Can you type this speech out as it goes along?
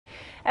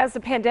As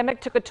the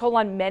pandemic took a toll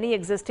on many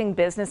existing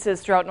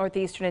businesses throughout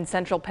Northeastern and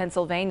Central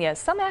Pennsylvania,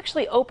 some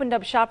actually opened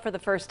up shop for the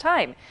first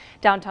time.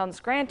 Downtown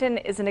Scranton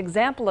is an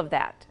example of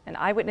that. And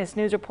Eyewitness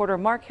News reporter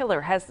Mark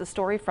Hiller has the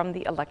story from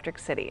the Electric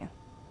City.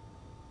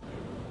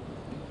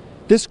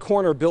 This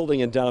corner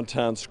building in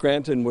downtown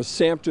Scranton was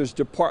Samter's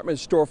department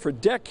store for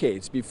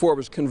decades before it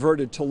was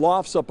converted to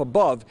lofts up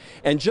above,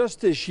 and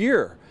just this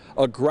year,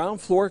 a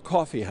ground floor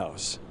coffee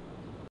house.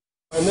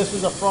 And this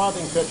is a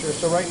frothing pitcher,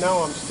 so right now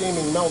I'm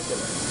steaming milk in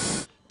it.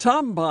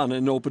 Tom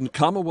Bonin opened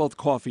Commonwealth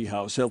Coffee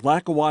House at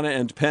Lackawanna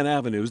and Penn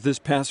Avenues this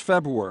past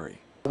February.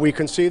 We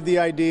conceived the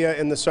idea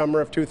in the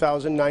summer of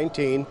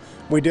 2019.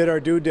 We did our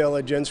due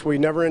diligence. We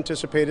never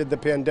anticipated the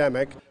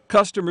pandemic.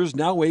 Customers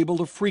now able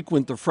to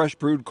frequent the fresh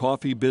brewed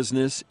coffee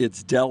business,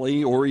 its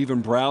deli, or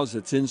even browse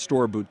its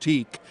in-store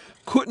boutique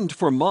couldn't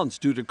for months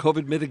due to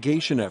COVID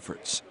mitigation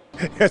efforts.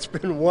 It's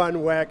been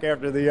one whack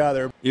after the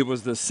other. It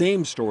was the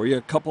same story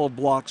a couple of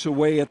blocks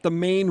away at the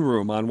main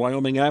room on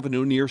Wyoming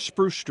Avenue near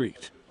Spruce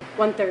Street.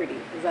 1:30,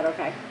 is that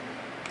okay?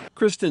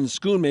 Kristen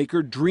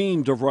Schoonmaker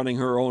dreamed of running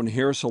her own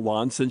hair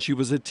salon since she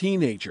was a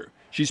teenager.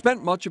 She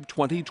spent much of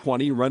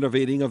 2020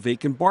 renovating a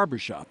vacant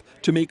barbershop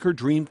to make her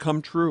dream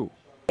come true.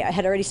 I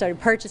had already started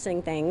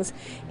purchasing things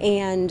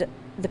and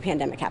the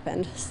pandemic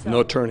happened. So.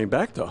 No turning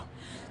back though.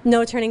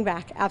 No turning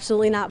back,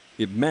 absolutely not.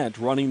 It meant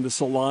running the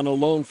salon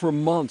alone for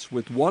months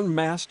with one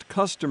masked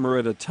customer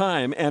at a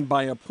time and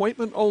by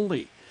appointment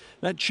only.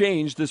 That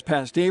changed this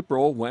past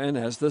April when,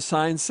 as the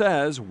sign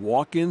says,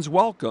 walk-ins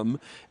welcome,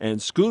 and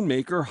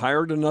Schoonmaker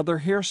hired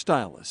another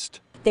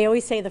hairstylist. They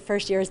always say the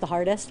first year is the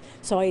hardest,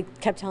 so I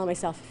kept telling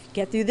myself,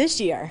 get through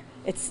this year,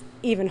 it's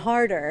even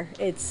harder.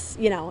 It's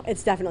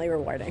definitely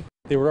rewarding.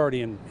 They were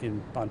already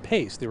on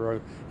pace. They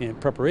were in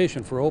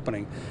preparation for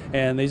opening,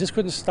 and they just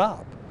couldn't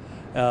stop.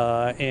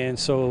 And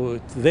so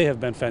they have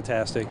been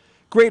fantastic.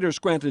 Greater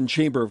Scranton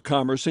Chamber of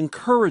Commerce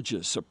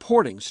encourages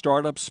supporting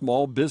startup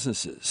small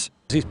businesses.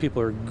 These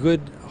people are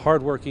good,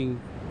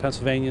 hardworking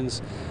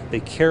Pennsylvanians. They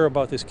care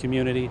about this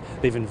community.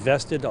 They've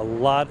invested a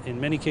lot,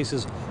 in many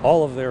cases,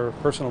 all of their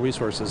personal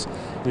resources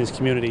in this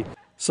community.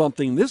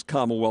 Something this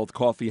Commonwealth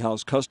Coffee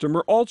House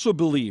customer also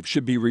believes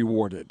should be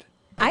rewarded.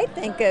 I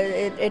think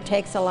it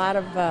takes a lot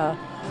of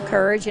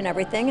courage and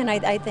everything, and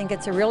I think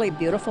it's a really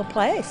beautiful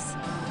place.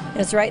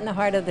 It's right in the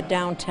heart of the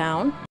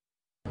downtown.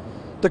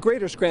 The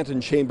Greater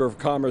Scranton Chamber of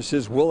Commerce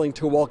is willing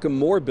to welcome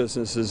more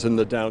businesses in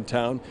the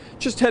downtown.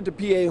 Just head to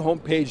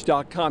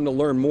PAHomepage.com to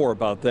learn more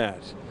about that.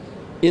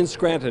 In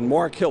Scranton,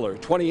 Mark Hiller,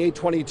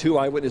 2822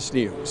 Eyewitness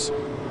News.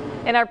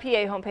 And our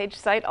PA homepage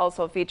site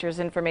also features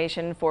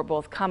information for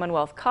both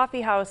Commonwealth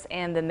Coffee House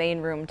and the main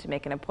room to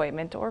make an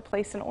appointment or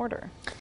place an order.